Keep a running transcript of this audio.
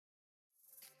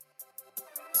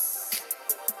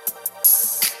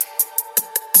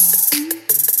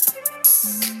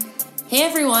Hey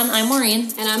everyone, I'm Maureen.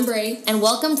 And I'm Brie. And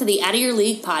welcome to the Out of Your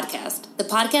League podcast, the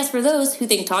podcast for those who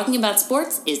think talking about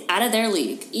sports is out of their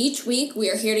league. Each week, we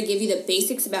are here to give you the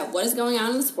basics about what is going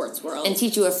on in the sports world. And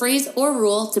teach you a phrase or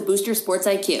rule to boost your sports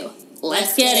IQ.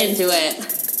 Let's get into it.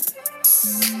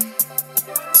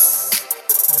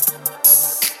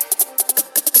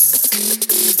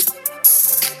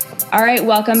 All right,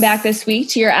 welcome back this week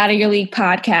to your Out of Your League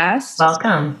podcast.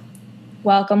 Welcome.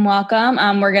 Welcome.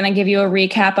 We're going to give you a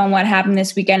recap on what happened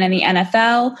this weekend in the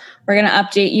NFL. We're going to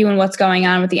update you on what's going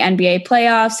on with the NBA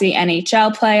playoffs, the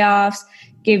NHL playoffs,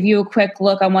 give you a quick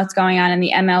look on what's going on in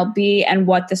the MLB and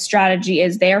what the strategy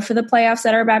is there for the playoffs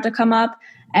that are about to come up,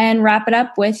 and wrap it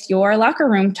up with your locker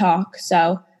room talk.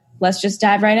 So let's just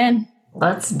dive right in.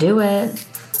 Let's do it.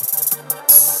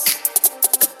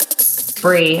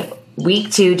 Brie,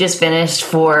 week 2 just finished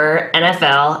for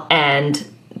NFL, and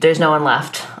there's no one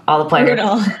left. All the players. Brutal.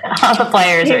 All the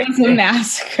players. It was a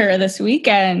massacre this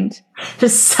weekend.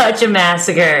 Just such a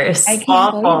massacre. It's I can't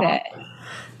awful. believe it.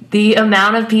 The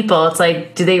amount of people, it's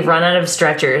like, do they run out of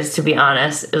stretchers, to be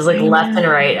honest? It was like left and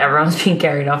right. Everyone's being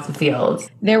carried off the field.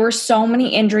 There were so many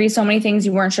injuries, so many things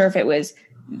you weren't sure if it was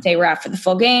they were out for the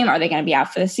full game. Are they going to be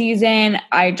out for the season?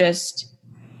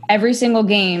 Every single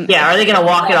game. Yeah, are they going to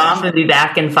walk it off and be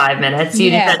back in 5 minutes?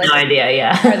 You just had no idea,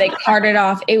 yeah. Or they carted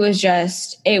off. It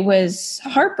was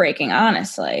heartbreaking,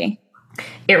 honestly.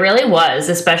 It really was,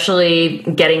 especially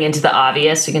getting into the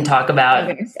obvious. We can talk about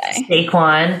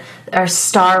Saquon, our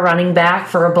star running back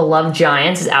for our beloved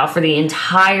Giants, is out for the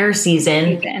entire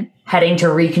season. Heading to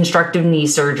reconstructive knee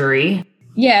surgery.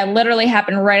 Yeah, it literally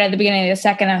happened right at the beginning of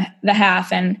the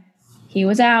half, and he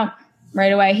was out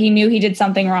right away. He knew he did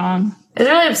something wrong. It's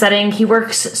really upsetting. He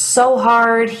works so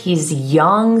hard. He's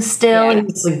young still. Yeah.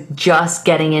 He's like just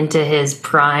getting into his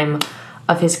prime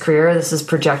of his career. This is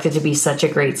projected to be such a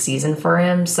great season for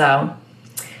him. So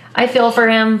I feel for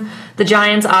him. The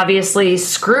Giants obviously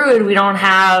screwed. We don't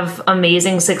have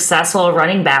amazing, successful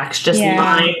running backs just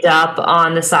lined up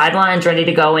on the sidelines ready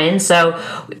to go in. So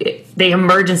the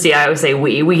emergency, I always say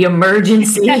we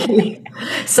emergency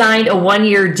signed a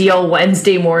 1-year deal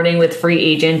Wednesday morning with free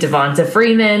agent Devonta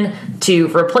Freeman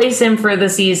to replace him for the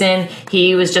season.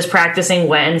 He was just practicing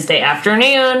Wednesday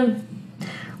afternoon.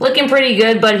 Looking pretty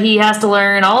good, but he has to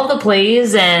learn all the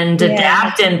plays and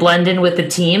adapt and blend in with the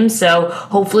team. So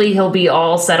hopefully he'll be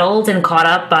all settled and caught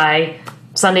up by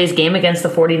Sunday's game against the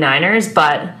 49ers.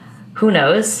 But who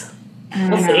knows?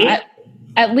 We'll see.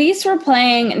 At least we're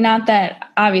playing, not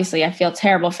that obviously I feel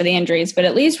terrible for the injuries, but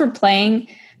at least we're playing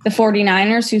the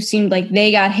 49ers, who seemed like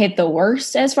they got hit the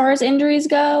worst as far as injuries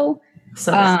go.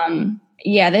 So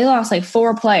they lost like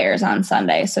 4 players on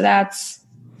Sunday. So that's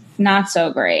not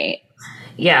so great.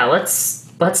 Yeah, let's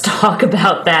talk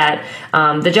about that.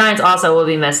 The Giants also will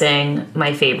be missing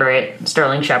my favorite,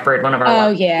 Sterling Shepard, one of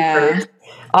our keepers.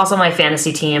 Also my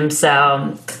fantasy team,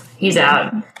 so he's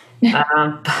out.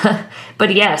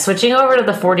 But yeah, switching over to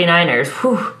the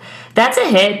 49ers, that's a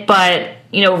hit, but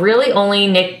really only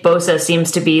Nick Bosa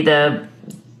seems to be the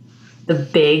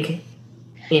big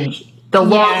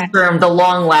long-term, the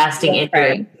long-lasting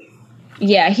injury.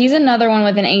 Yeah, he's another one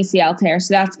with an ACL tear,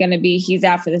 so that's going to be he's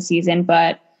out for the season.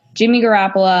 But Jimmy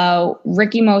Garoppolo,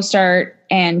 Ricky Mostert,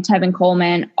 and Tevin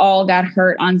Coleman all got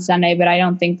hurt on Sunday, but I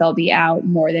don't think they'll be out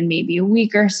more than maybe a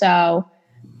week or so.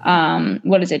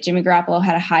 What is it? Jimmy Garoppolo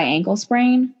had a high ankle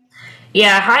sprain?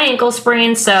 Yeah, high ankle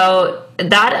sprain, so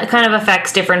that kind of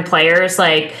affects different players.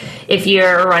 Like if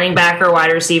you're a running back or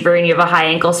wide receiver and you have a high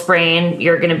ankle sprain,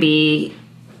 you're going to be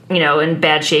in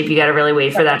bad shape. You got to really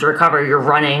wait for that to recover. You're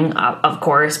running, of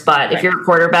course, but if you're a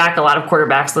quarterback, a lot of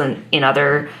quarterbacks in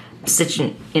other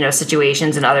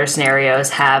situations and other scenarios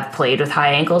have played with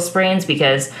high ankle sprains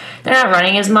because they're not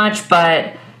running as much,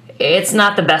 but it's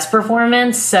not the best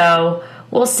performance. So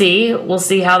we'll see. We'll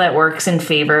see how that works in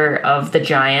favor of the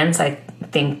Giants. I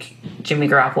think Jimmy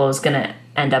Garoppolo is going to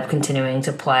end up continuing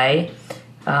to play.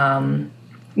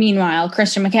 Meanwhile,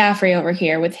 Christian McCaffrey over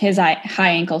here with his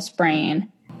high ankle sprain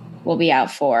will be out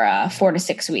for 4 to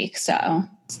 6 weeks. So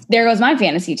there goes my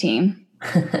fantasy team.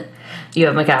 You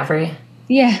have McCaffrey?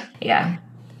 Yeah. Yeah.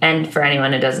 And for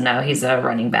anyone who doesn't know, he's a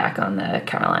running back on the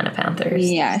Carolina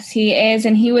Panthers. Yes, he is.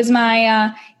 And he was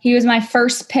my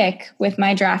first pick with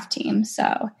my draft team.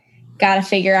 So got to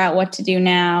figure out what to do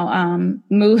now,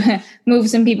 move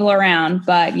some people around.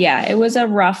 But yeah, it was a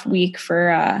rough week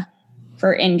for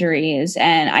injuries.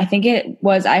 And I think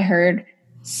I heard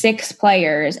 6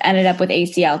 players ended up with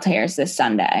ACL tears this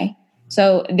Sunday.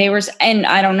 So and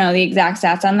I don't know the exact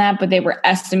stats on that, but they were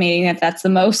estimating that that's the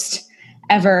most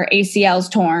ever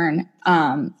ACLs torn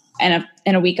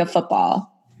in a week of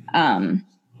football.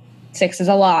 6 is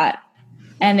a lot.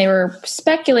 and they were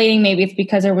speculating maybe it's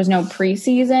because there was no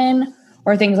preseason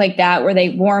or things like that where they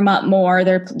warm up more,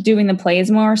 they're doing the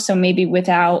plays more, so maybe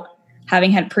without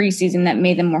having had preseason that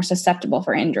made them more susceptible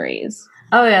for injuries.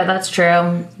 Oh, yeah, that's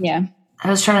true. Yeah. I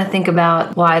was trying to think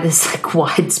about why this like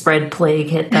widespread plague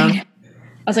hit them. I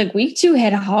was like, week 2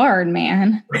 hit hard,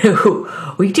 man.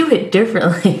 Week 2 hit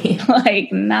differently.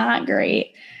 Like, not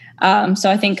great. So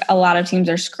I think a lot of teams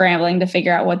are scrambling to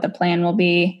figure out what the plan will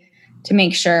be to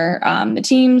make sure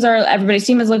everybody's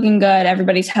team is looking good,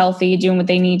 everybody's healthy, doing what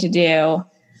they need to do.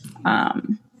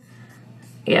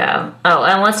 Yeah. Oh,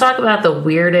 and let's talk about the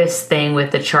weirdest thing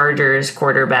with the Chargers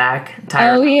quarterback,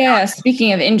 Tyrod. Oh, yeah.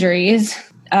 Speaking of injuries,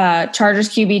 Chargers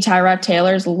QB Tyrod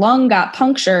Taylor's lung got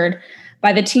punctured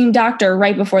by the team doctor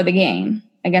right before the game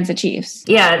against the Chiefs.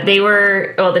 Yeah,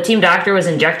 the team doctor was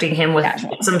injecting him with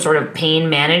some sort of pain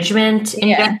management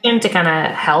injection to kind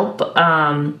of help,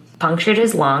 punctured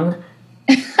his lung.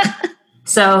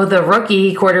 So the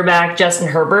rookie quarterback, Justin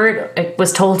Herbert,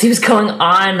 was told he was going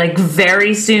on like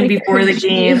very soon before the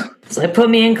game. So put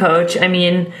me in, coach. I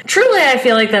mean, truly, I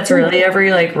feel like that's really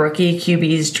every like rookie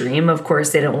QB's dream. Of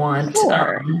course, they don't want.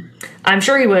 I'm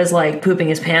sure he was like pooping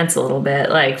his pants a little bit,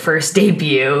 like first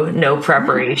debut, no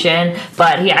preparation,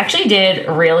 but he actually did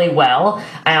really well.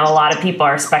 I know a lot of people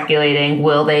are speculating,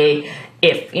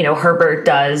 if Herbert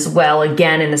does well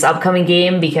again in this upcoming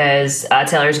game, because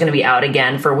Taylor's going to be out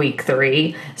again for week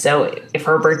 3. So if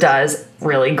Herbert does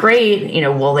really great,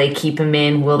 will they keep him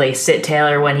in? Will they sit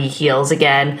Taylor when he heals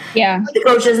again? Yeah. The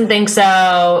coach doesn't think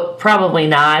so. Probably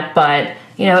not. But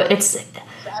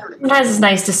sometimes it's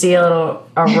nice to see a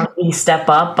rookie step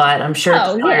up. But I'm sure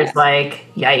Taylor's like,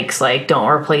 yikes! Like, don't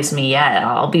replace me yet.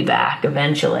 I'll be back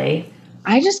eventually.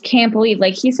 I just can't believe,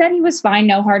 like, he said he was fine,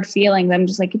 no hard feelings. I'm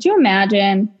just like, could you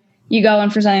imagine you go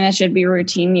in for something that should be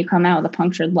routine, you come out with a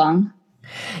punctured lung?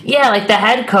 Yeah, like the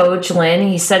head coach, Lynn,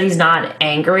 he said he's not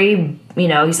angry.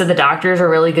 He said the doctor's a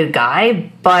really good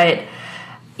guy, but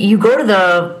you go to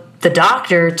the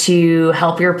doctor to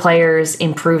help your players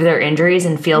improve their injuries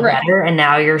and feel better, and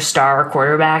now your star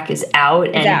quarterback is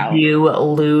out you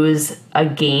lose a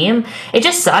game. It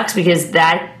just sucks because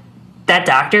that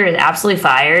doctor is absolutely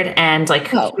fired, and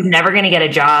he's never going to get a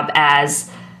job as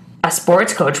a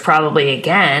sports coach probably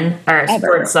again, or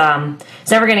sports.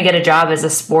 He's never going to get a job as a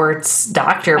sports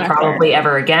doctor probably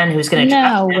ever again. Who's going to?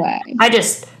 No way. I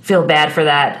just feel bad for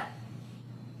that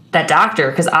doctor,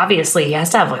 because obviously he has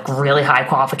to have like really high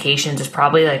qualifications. Is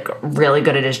probably like really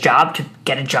good at his job to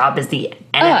get a job as the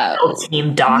NFL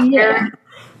team doctor. Yeah.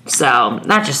 So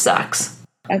that just sucks.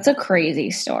 That's a crazy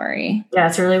story. Yeah,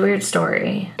 it's a really weird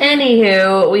story.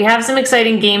 Anywho, we have some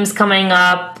exciting games coming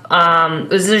up.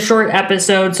 This is a short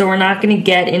episode, so we're not going to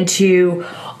get into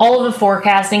all of the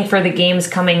forecasting for the games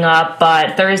coming up.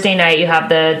 But Thursday night, you have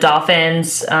the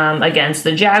Dolphins against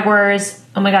the Jaguars.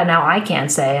 Oh my God, now I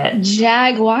can't say it.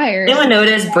 Jaguars. Anyone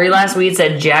notice Brie last week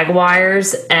said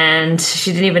Jaguars, and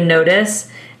she didn't even notice?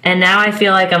 And now I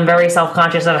feel like I'm very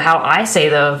self-conscious of how I say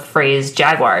the phrase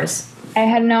Jaguars. I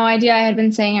had no idea. I had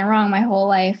been saying it wrong my whole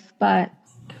life, but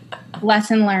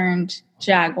lesson learned.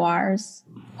 Jaguars.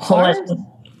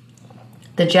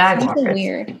 The Jaguars. It's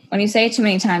weird. When you say it too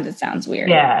many times, it sounds weird.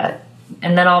 Yeah.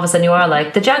 And then all of a sudden you are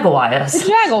like, the Jaguars. The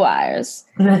Jaguars.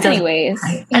 Anyways.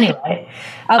 Anyway.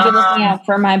 I'll be looking out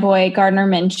for my boy Gardner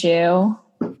Minshew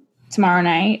tomorrow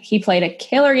night. He played a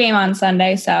killer game on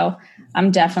Sunday, so I'm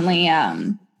definitely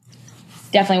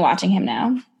watching him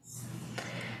now.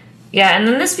 Yeah, and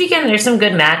then this weekend there's some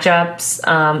good matchups.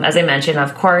 As I mentioned,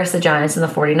 of course, the Giants and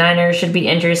the 49ers should be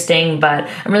interesting, but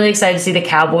I'm really excited to see the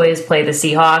Cowboys play the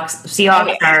Seahawks.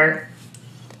 Seahawks are,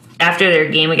 after their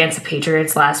game against the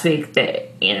Patriots last week,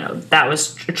 that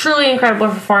was a truly incredible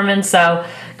performance, so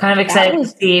kind of excited to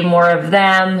see more of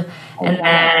them. And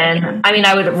then,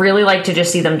 I would really like to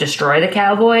just see them destroy the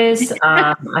Cowboys.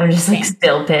 I'm just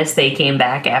still pissed they came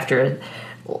back after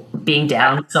being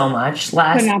down so much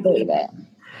last week. Could not believe it.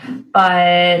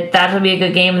 But that'll be a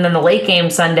good game. And then the late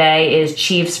game Sunday is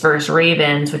Chiefs versus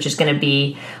Ravens, which is going to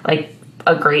be like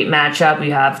a great matchup.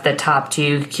 You have the top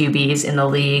 2 QBs in the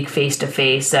league face to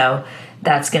face. So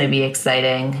that's going to be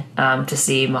exciting to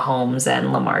see Mahomes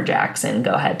and Lamar Jackson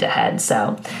go head to head.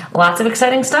 So lots of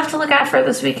exciting stuff to look out for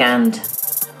this weekend.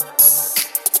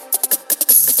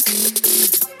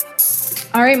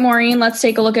 All right, Maureen, let's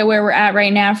take a look at where we're at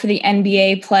right now for the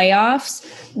NBA playoffs.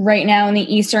 Right now in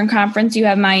the Eastern Conference, you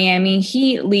have Miami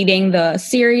Heat leading the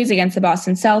series against the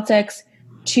Boston Celtics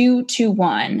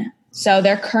 2-1. So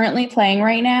they're currently playing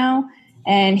right now,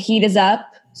 and Heat is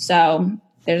up. So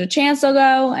there's a chance they'll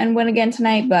go and win again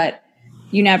tonight, but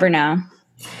you never know.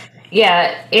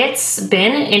 Yeah, it's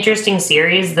been an interesting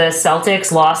series. The Celtics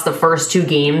lost the first 2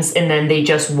 games and then they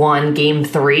just won game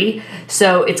 3.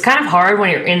 So it's kind of hard when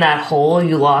you're in that hole.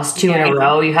 You lost 2 in a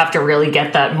row. You have to really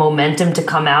get that momentum to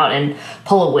come out and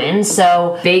pull a win.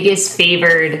 So Vegas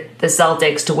favored the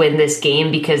Celtics to win this game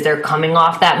because they're coming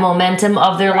off that momentum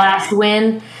of their last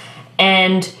win.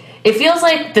 And it feels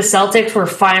like the Celtics were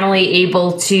finally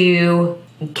able to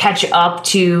catch up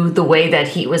to the way that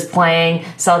Heat was playing.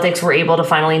 Celtics were able to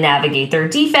finally navigate their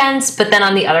defense, but then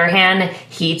on the other hand,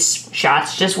 Heat's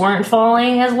shots just weren't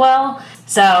falling as well.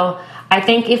 So I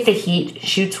think if the Heat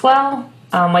shoots well,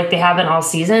 like they have been all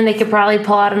season, they could probably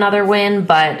pull out another win,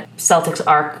 but Celtics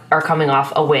are coming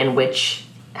off a win, which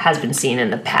has been seen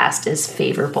in the past as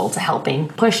favorable to helping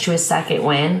push to a second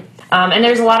win. And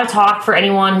there's a lot of talk for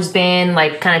anyone who's been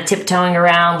like kind of tiptoeing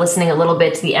around, listening a little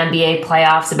bit to the NBA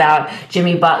playoffs about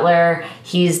Jimmy Butler.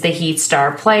 He's the Heat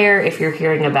star player, if you're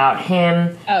hearing about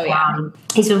him. Oh, yeah.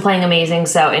 He's been playing amazing,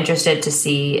 so interested to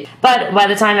see. But by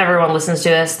the time everyone listens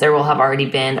to us, there will have already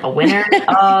been a winner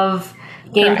of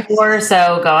Game 4,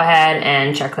 so go ahead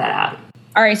and check that out.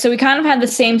 All right, so we kind of had the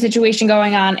same situation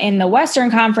going on in the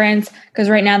Western Conference because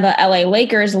right now the LA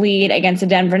Lakers lead against the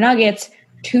Denver Nuggets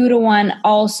 2-1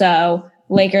 also.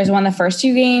 Lakers won the first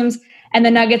 2 games, and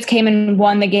the Nuggets came and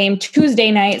won the game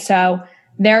Tuesday night, so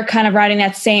they're kind of riding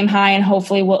that same high and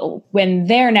hopefully will win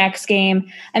their next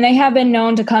game. And they have been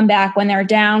known to come back when they're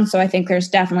down, so I think there's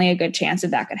definitely a good chance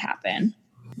that could happen.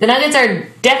 The Nuggets are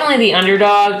definitely the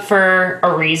underdog for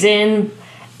a reason.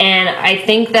 And I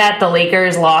think that the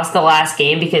Lakers lost the last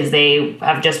game because they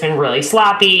have just been really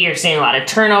sloppy. You're seeing a lot of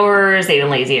turnovers. They've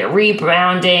been lazy at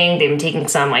rebounding. They've been taking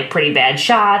some like pretty bad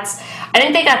shots. I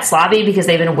think they got sloppy because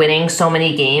they've been winning so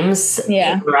many games in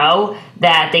a row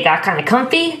that they got kind of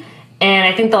comfy. And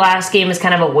I think the last game is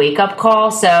kind of a wake-up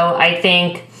call. So I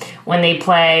think when they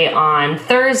play on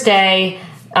Thursday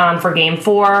for Game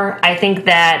 4, I think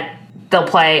that they'll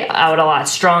play out a lot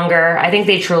stronger. I think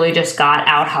they truly just got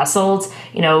out-hustled.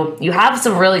 You know, you have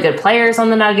some really good players on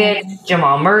the Nuggets.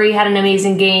 Jamal Murray had an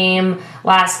amazing game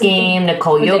last game.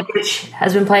 Nikola Jokic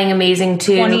has been playing amazing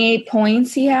too. 28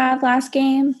 points he had last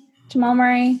game, Jamal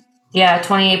Murray. Yeah,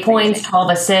 28 points, 12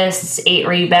 assists, 8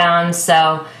 rebounds.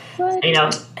 So, you know,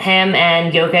 him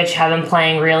and Jokic have been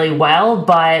playing really well,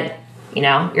 but, you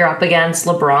know, you're up against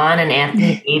LeBron and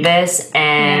Anthony Davis,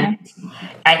 and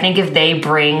I think if they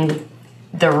bring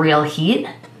the real heat,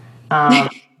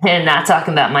 and not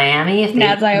talking about Miami. If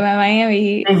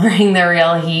they bring the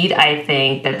real heat, I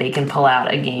think that they can pull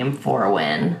out a Game 4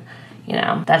 win. You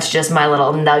know, that's just my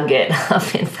little nugget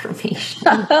of information.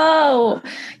 Oh,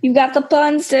 you got the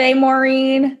puns today,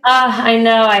 Maureen. I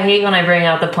know. I hate when I bring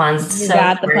out the puns. It's so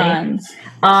got funny. The puns.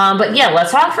 But yeah,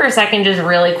 let's talk for a second just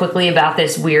really quickly about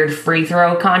this weird free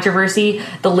throw controversy.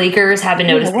 The Lakers have been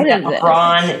noticing that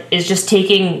LeBron is just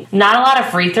taking not a lot of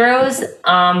free throws,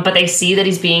 but they see that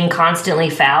he's being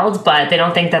constantly fouled, but they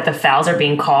don't think that the fouls are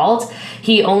being called.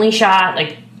 He only shot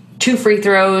like 2 free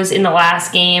throws in the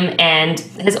last game and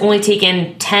has only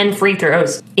taken 10 free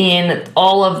throws in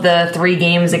all of the 3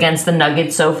 games against the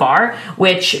Nuggets so far,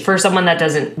 which for someone that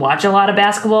doesn't watch a lot of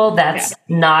basketball, that's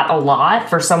not a lot.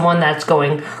 For someone that's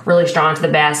going really strong to the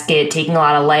basket, taking a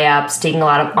lot of layups, taking a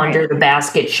lot of under the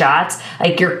basket shots,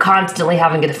 like you're constantly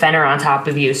having a defender on top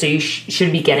of you, so you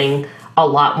should be getting a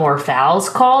lot more fouls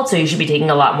called, so you should be taking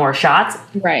a lot more shots.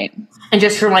 Right. And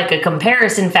just for like a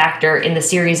comparison factor, in the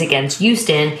series against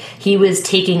Houston, he was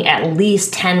taking at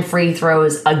least 10 free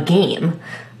throws a game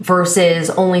versus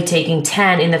only taking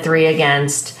 10 in the 3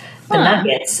 against the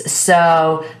Nuggets.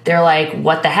 So they're like,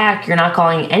 what the heck? You're not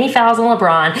calling any fouls on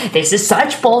LeBron. This is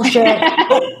such bullshit.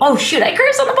 Oh, shoot. I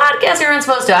cursed on the podcast. You're not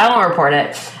supposed to. I won't report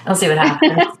it. I'll see what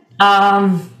happens.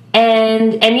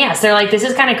 And yes, they're like, this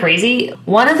is kind of crazy.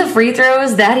 One of the free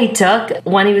throws that he took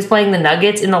when he was playing the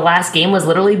Nuggets in the last game was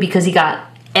literally because he got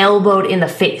elbowed in the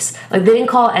face. Like, they didn't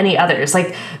call any others.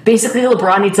 Like, basically,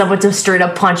 LeBron needs someone to straight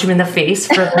up punch him in the face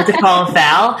for them to call a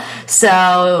foul.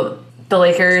 So the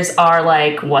Lakers are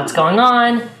like, what's going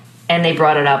on? And they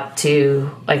brought it up to,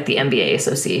 like, the NBA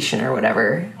Association or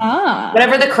whatever.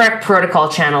 Whatever the correct protocol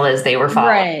channel is, they were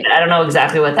following. I don't know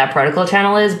exactly what that protocol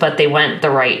channel is, but they went the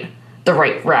right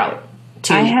route.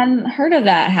 I hadn't heard of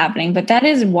that happening, but that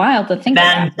is wild to think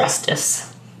about. Demand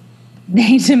justice.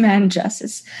 They demand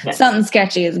justice. Yes. Something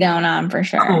sketchy is going on for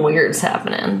sure. Something weird's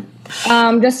happening.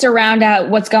 Just to round out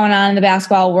what's going on in the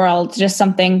basketball world, just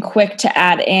something quick to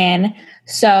add in.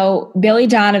 So Billy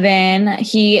Donovan,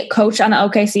 he coached on the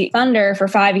OKC Thunder for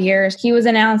 5 years. He was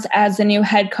announced as the new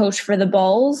head coach for the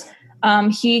Bulls.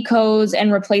 He goes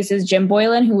and replaces Jim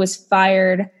Boylan, who was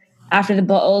fired after the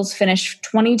Bulls finished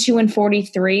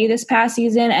 22-43 this past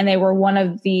season, and they were one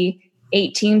of the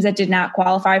 8 teams that did not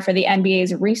qualify for the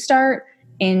NBA's restart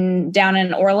down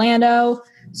in Orlando.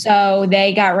 So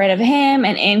they got rid of him,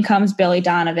 and in comes Billy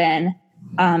Donovan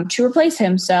to replace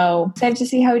him. So excited to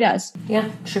see how he does. Yeah,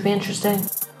 should be interesting.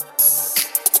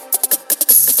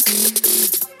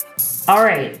 All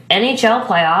right, NHL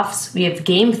playoffs. We have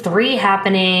Game 3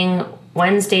 happening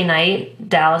Wednesday night.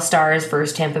 Dallas Stars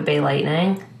versus Tampa Bay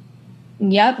Lightning.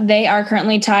 Yep, they are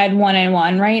currently tied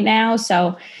 1-1 right now.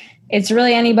 So it's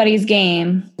really anybody's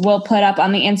game. We'll put up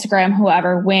on the Instagram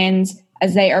whoever wins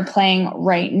as they are playing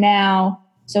right now.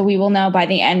 So we will know by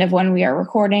the end of when we are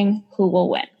recording who will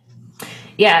win.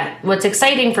 Yeah, what's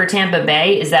exciting for Tampa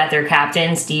Bay is that their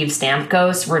captain, Steve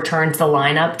Stamkos, returned to the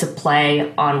lineup to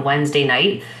play on Wednesday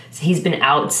night. He's been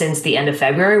out since the end of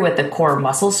February with the core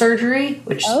muscle surgery,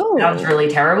 which sounds really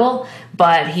terrible,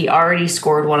 but he already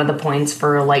scored one of the points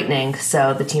for Lightning,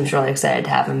 so the team's really excited to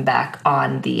have him back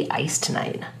on the ice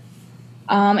tonight.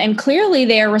 And clearly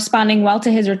they are responding well to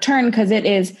his return because it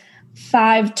is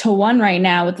 5-1 right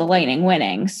now with the Lightning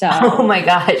winning. So, oh my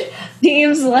gosh.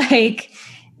 Seems like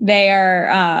they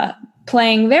are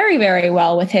playing very, very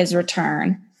well with his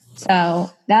return. So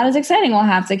that is exciting. We'll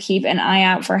have to keep an eye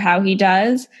out for how he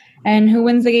does and who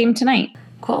wins the game tonight.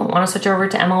 Cool. Want to switch over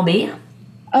to MLB?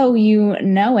 Oh, you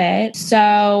know it.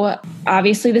 So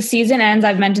obviously the season ends.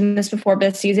 I've mentioned this before,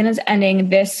 but the season is ending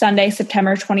this Sunday,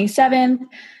 September 27th.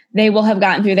 They will have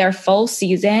gotten through their full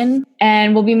season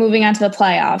and we'll be moving on to the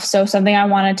playoffs. So something I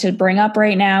wanted to bring up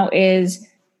right now is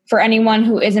for anyone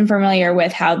who isn't familiar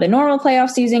with how the normal playoff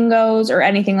season goes or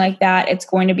anything like that, it's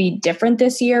going to be different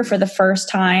this year for the first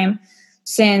time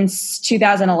since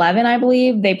 2011, I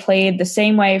believe. They played the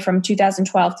same way from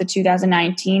 2012 to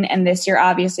 2019. And this year,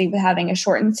 obviously, with having a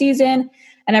shortened season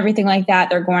and everything like that,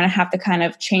 they're going to have to kind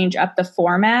of change up the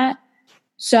format.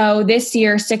 So this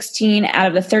year, 16 out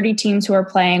of the 30 teams who are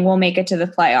playing will make it to the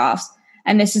playoffs.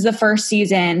 And this is the first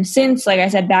season since, like I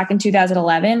said, back in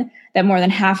 2011, that more than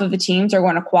half of the teams are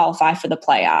going to qualify for the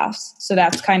playoffs. So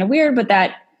that's kind of weird, but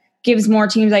that gives more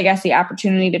teams, I guess, the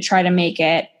opportunity to try to make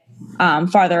it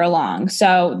farther along.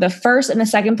 So the first and the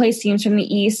second place teams from the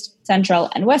East, Central,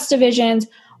 and West divisions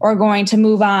are going to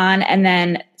move on. And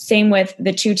then same with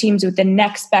the 2 teams with the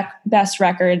next best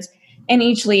records in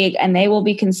each league, and they will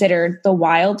be considered the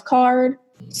wild card.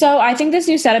 So I think this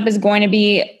new setup is going to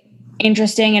be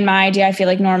interesting in my idea. I feel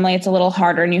like normally it's a little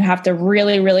harder and you have to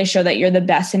really, really show that you're the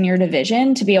best in your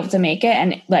division to be able to make it.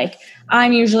 And like,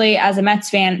 I'm usually, as a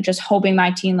Mets fan, just hoping my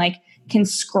team can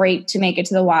scrape to make it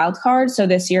to the wild card. So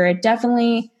this year it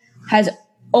definitely has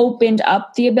opened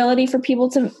up the ability for people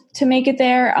to make it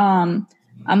there. I'm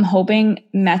hoping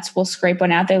Mets will scrape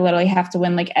one out. They literally have to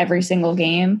win every single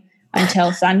game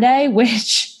until Sunday,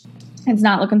 which it's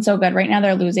not looking so good right now.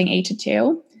 They're losing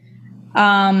 8-2.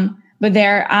 But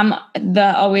I'm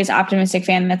the always optimistic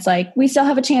fan that's we still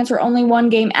have a chance. We're only one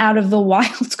game out of the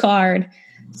wild card.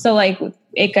 So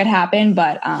it could happen,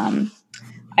 but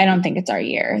I don't think it's our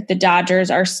year. The Dodgers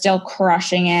are still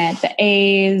crushing it. The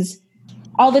A's,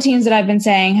 all the teams that I've been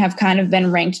saying have kind of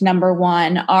been ranked number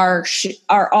 1 are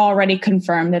already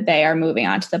confirmed that they are moving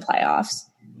on to the playoffs.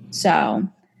 So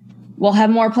we'll have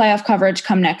more playoff coverage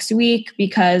come next week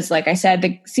because, like I said,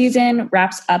 the season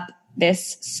wraps up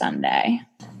this Sunday.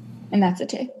 And that's the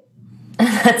tea.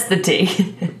 That's the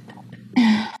tea.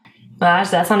 Gosh,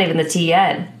 that's not even the tea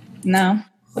yet. No.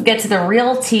 We'll get to the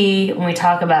real tea when we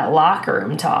talk about locker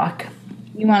room talk.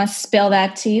 You want to spill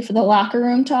that tea for the locker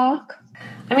room talk?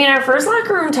 I mean, our first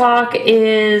locker room talk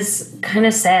is kind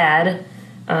of sad.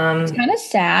 It's kind of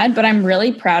sad, but I'm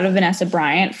really proud of Vanessa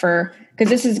Bryant because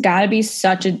this has got to be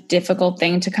such a difficult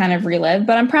thing to kind of relive.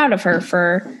 But I'm proud of her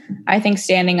for, I think,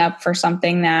 standing up for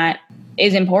something that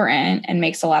is important and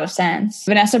makes a lot of sense.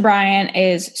 Vanessa Bryant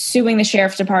is suing the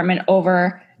sheriff's department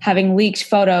over having leaked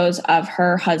photos of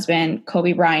her husband,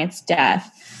 Kobe Bryant's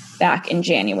death back in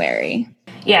January.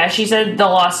 Yeah, she said the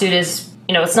lawsuit is,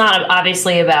 it's not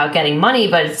obviously about getting money,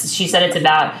 but she said it's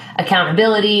about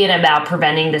accountability and about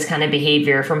preventing this kind of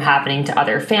behavior from happening to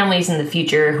other families in the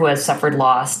future who has suffered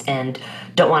loss and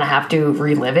don't want to have to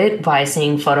relive it by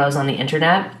seeing photos on the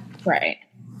internet. Right.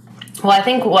 Well, I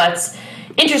think what's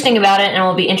interesting about it, and it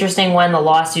will be interesting when the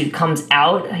lawsuit comes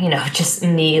out, just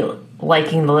me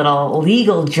liking the little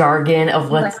legal jargon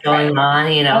of what's going on,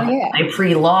 my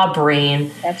pre-law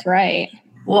brain. That's right.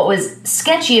 What was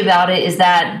sketchy about it is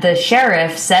that the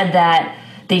sheriff said that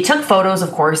they took photos, of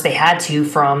course, they had to,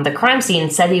 from the crime scene,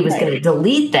 said he was going to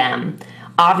delete them.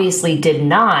 Obviously did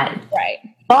not. Right.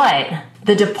 But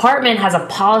the department has a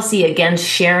policy against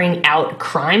sharing out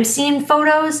crime scene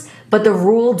photos, but the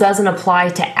rule doesn't apply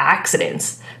to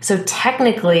accidents. So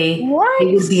technically, they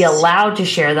would be allowed to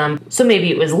share them. So maybe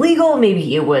it was legal,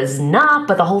 maybe it was not,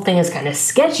 but the whole thing is kind of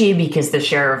sketchy because the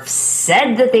sheriff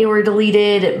said that they were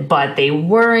deleted, but they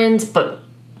weren't, but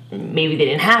maybe they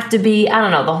didn't have to be. I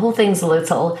don't know. The whole thing's a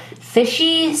little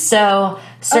fishy. So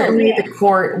certainly the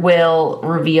court will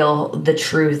reveal the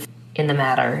truth in the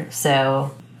matter.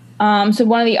 So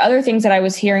one of the other things that I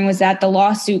was hearing was that the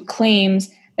lawsuit claims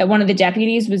that one of the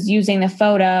deputies was using the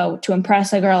photo to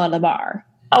impress a girl at the bar.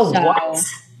 Oh, so, what?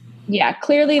 Yeah,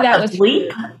 clearly that was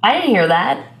sleep. I didn't hear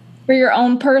that. For your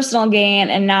own personal gain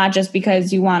and not just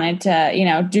because you wanted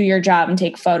to, do your job and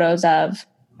take photos of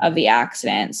the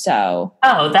accident. So,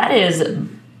 that is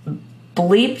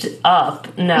bleeped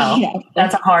up. No,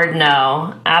 that's a hard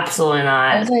no. Absolutely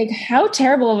not. I was like, how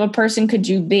terrible of a person could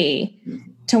you be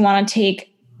to want to take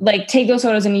those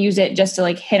photos and use it just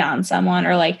to hit on someone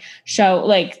or show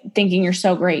thinking you're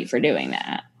so great for doing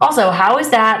that. Also, how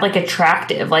is that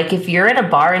attractive? If you're at a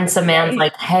bar and some man's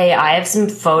like, hey, I have some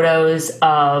photos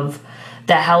of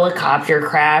the helicopter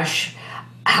crash.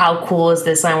 How cool is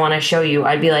this? I want to show you.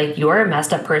 I'd be like, you're a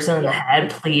messed up person in the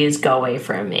head. Please go away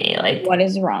from me. What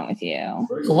is wrong with you?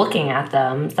 Looking at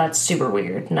them. That's super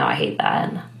weird. No, I hate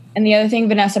that. And the other thing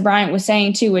Vanessa Bryant was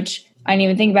saying too, which I didn't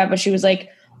even think about, but she was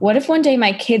like, what if one day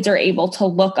my kids are able to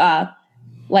look up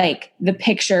the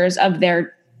pictures of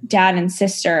their dad and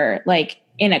sister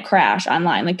in a crash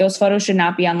online? Those photos should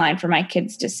not be online for my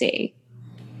kids to see.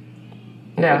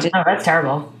 Yeah, that's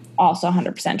terrible. Also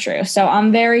 100% true. So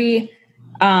I'm very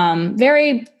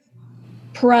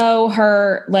pro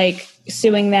her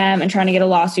suing them and trying to get a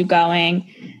lawsuit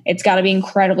going. It's got to be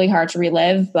incredibly hard to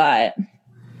relive, but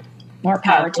more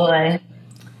power to it.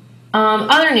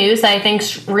 Other news that I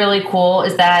think's really cool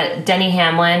is that Denny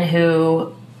Hamlin,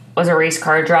 who was a race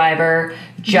car driver,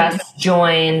 just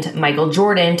joined Michael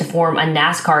Jordan to form a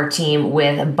NASCAR team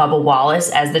with Bubba Wallace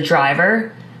as the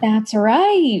driver. That's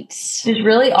right. It's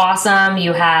really awesome.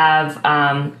 You have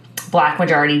black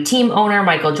majority team owner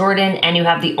Michael Jordan, and you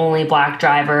have the only black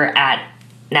driver at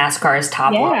NASCAR's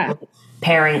top line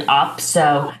pairing up.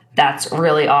 So that's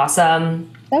really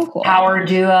awesome. So cool. Power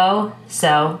duo.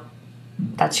 So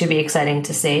that should be exciting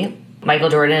to see. Michael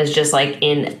Jordan is just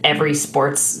in every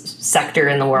sports sector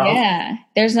in the world. Yeah.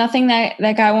 There's nothing that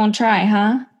guy won't try,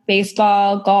 huh?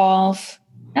 Baseball, golf,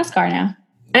 NASCAR now.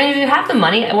 I mean, if you have the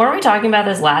money, weren't we talking about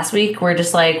this last week? We're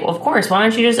just of course, why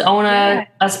don't you just own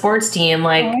a sports team? Oh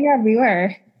my God, we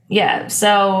were. Yeah.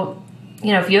 So,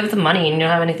 if you have the money and you don't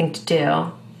have anything to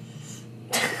do,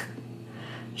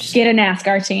 get a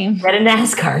NASCAR team. Get a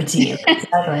NASCAR team.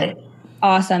 Exactly.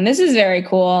 Awesome. This is very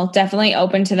cool. Definitely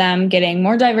open to them getting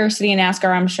more diversity in NASCAR.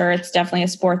 I'm sure it's definitely a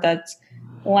sport that's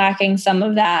lacking some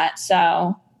of that.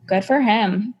 So good for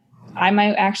him. I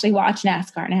might actually watch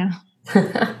NASCAR now.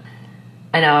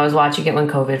 I know. I was watching it when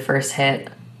COVID first hit.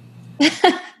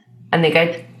 I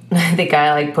think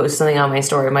I posted something on my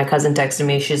story. My cousin texted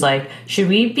me. She's like, should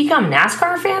we become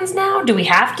NASCAR fans now? Do we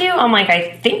have to? I'm like,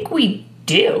 I think we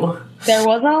do. There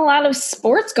wasn't a lot of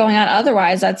sports going on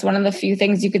otherwise. That's one of the few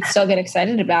things you could still get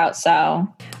excited about. So,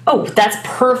 that's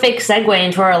perfect segue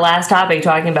into our last topic,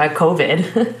 talking about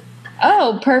COVID.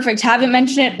 Oh, perfect. Haven't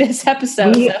mentioned it this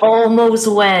episode. We almost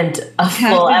went a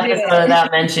full episode without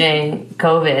mentioning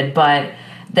COVID, but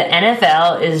the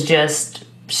NFL is just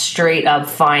straight up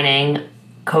fining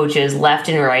coaches left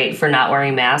and right for not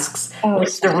wearing masks.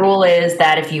 The rule is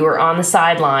that if you are on the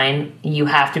sideline, you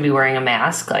have to be wearing a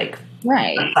mask,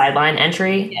 right. Sideline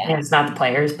entry. Yeah. And it's not the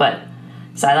players, but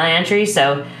sideline entry.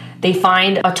 So they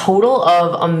fined a total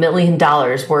of $1 million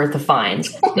worth of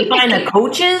fines. They fined the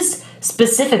coaches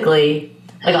specifically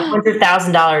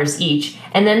 $100,000 each,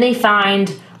 and then they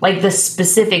fined the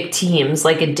specific teams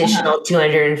additional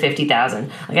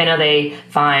 $250,000. I know they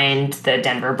fined the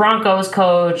Denver Broncos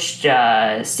coach,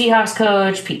 Seahawks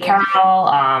coach, Pete Carroll,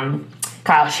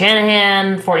 Kyle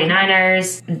Shanahan,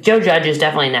 49ers. Joe Judge is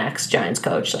definitely next, Giants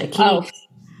coach.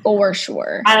 For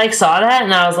sure. I saw that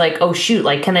and I was like, oh shoot,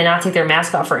 can they not take their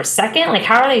mask off for a second?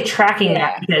 How are they tracking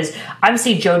that? Because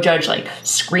obviously Joe Judge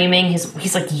screaming,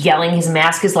 he's yelling, his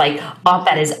mask is up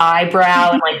at his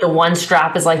eyebrow and the one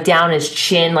strap is down his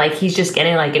chin, he's just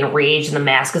getting enraged and the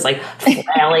mask is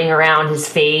flailing around his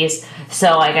face.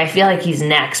 So I feel he's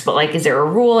next, but is there a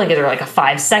rule? Is there a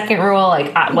 5-second rule?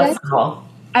 What's the rule?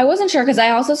 I wasn't sure because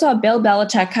I also saw Bill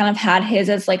Belichick kind of had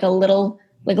his as a little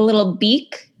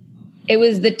beak. It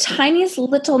was the tiniest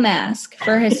little mask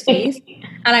for his face.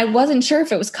 And I wasn't sure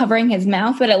if it was covering his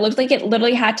mouth, but it looked like it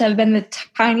literally had to have been the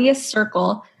tiniest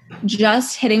circle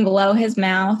just hitting below his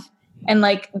mouth. and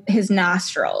like his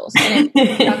nostrils, and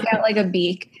it stuck out like a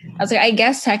beak. I was like, I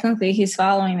guess technically he's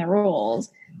following the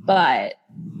rules, but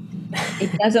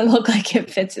it doesn't look like it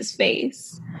fits his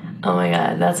face. Oh my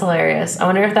God, that's hilarious. I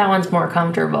wonder if that one's more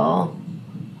comfortable.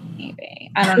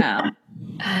 Maybe. I don't know.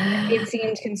 It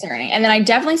seemed concerning. And then I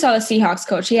definitely saw the Seahawks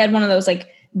coach. He had one of those like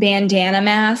bandana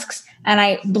masks, and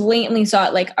I blatantly saw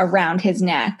it like around his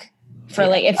neck for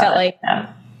like, it felt like,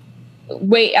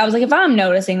 wait, I was like, if I'm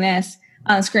noticing this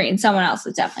on the screen, someone else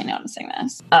is definitely noticing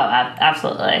this. Oh,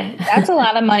 absolutely. That's a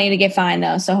lot of money to get fined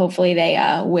though. So hopefully they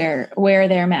wear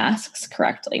their masks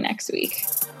correctly next week.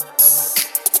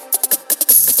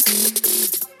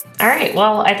 All right.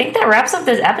 Well, I think that wraps up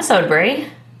this episode, Brie.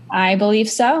 I believe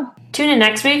so. Tune in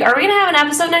next week. Are we going to have an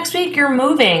episode next week? You're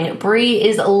moving. Brie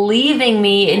is leaving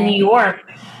me in New York.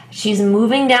 She's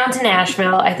moving down to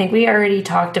Nashville. I think we already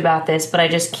talked about this, but I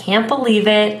just can't believe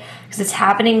it because it's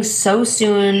happening so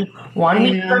soon. 1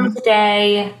 week from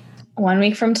today. 1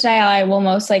 week from today, I will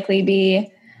most likely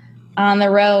be on the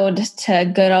road to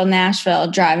good old Nashville,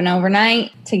 driving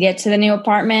overnight to get to the new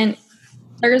apartment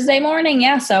Thursday morning.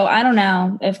 Yeah, so I don't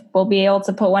know if we'll be able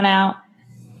to put one out.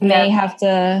 May have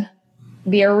to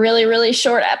be a really, really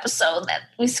short episode that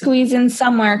we squeeze in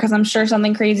somewhere because I'm sure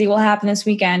something crazy will happen this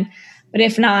weekend. But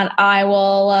if not, I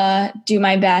will do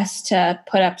my best to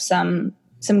put up some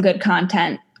good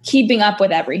content, keeping up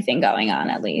with everything going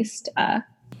on at least.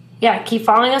 Keep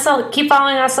following us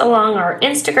along our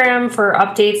Instagram for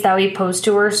updates that we post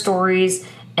to our stories,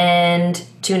 and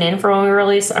tune in for when we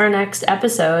release our next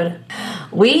episode.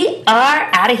 We are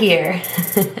out of here.